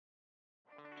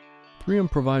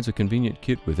3M provides a convenient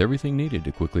kit with everything needed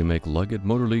to quickly make lugged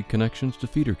motor lead connections to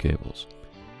feeder cables.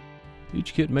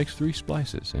 Each kit makes 3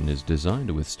 splices and is designed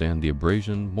to withstand the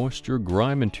abrasion, moisture,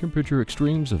 grime, and temperature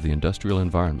extremes of the industrial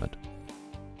environment.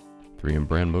 3M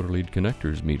brand motor lead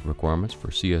connectors meet requirements for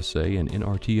CSA and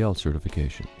NRTL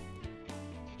certification.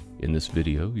 In this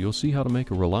video, you'll see how to make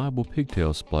a reliable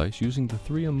pigtail splice using the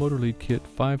 3M motor lead kit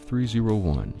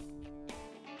 5301.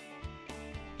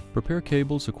 Prepare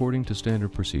cables according to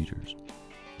standard procedures.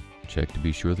 Check to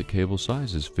be sure that cable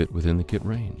sizes fit within the kit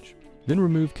range. Then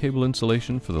remove cable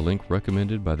insulation for the length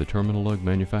recommended by the terminal lug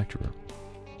manufacturer.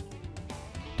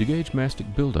 To gauge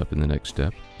mastic buildup in the next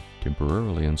step,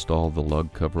 temporarily install the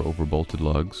lug cover over bolted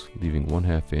lugs, leaving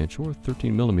 1/2 inch or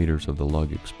 13 millimeters of the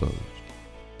lug exposed.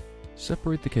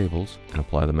 Separate the cables and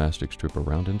apply the mastic strip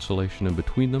around insulation and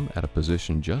between them at a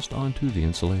position just onto the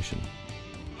insulation.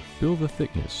 Build the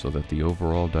thickness so that the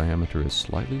overall diameter is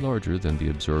slightly larger than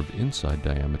the observed inside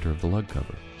diameter of the lug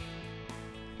cover.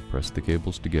 Press the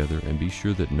cables together and be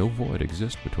sure that no void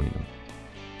exists between them.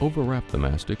 Overwrap the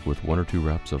mastic with 1 or 2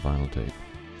 wraps of vinyl tape.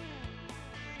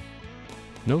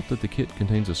 Note that the kit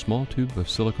contains a small tube of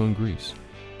silicone grease.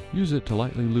 Use it to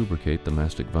lightly lubricate the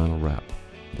mastic vinyl wrap.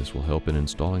 This will help in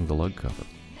installing the lug cover.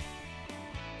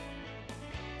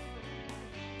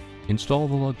 Install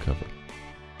the lug cover.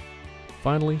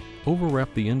 Finally,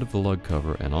 overwrap the end of the lug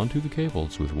cover and onto the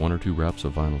cables with 1 or 2 wraps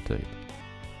of vinyl tape.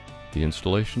 The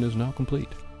installation is now complete.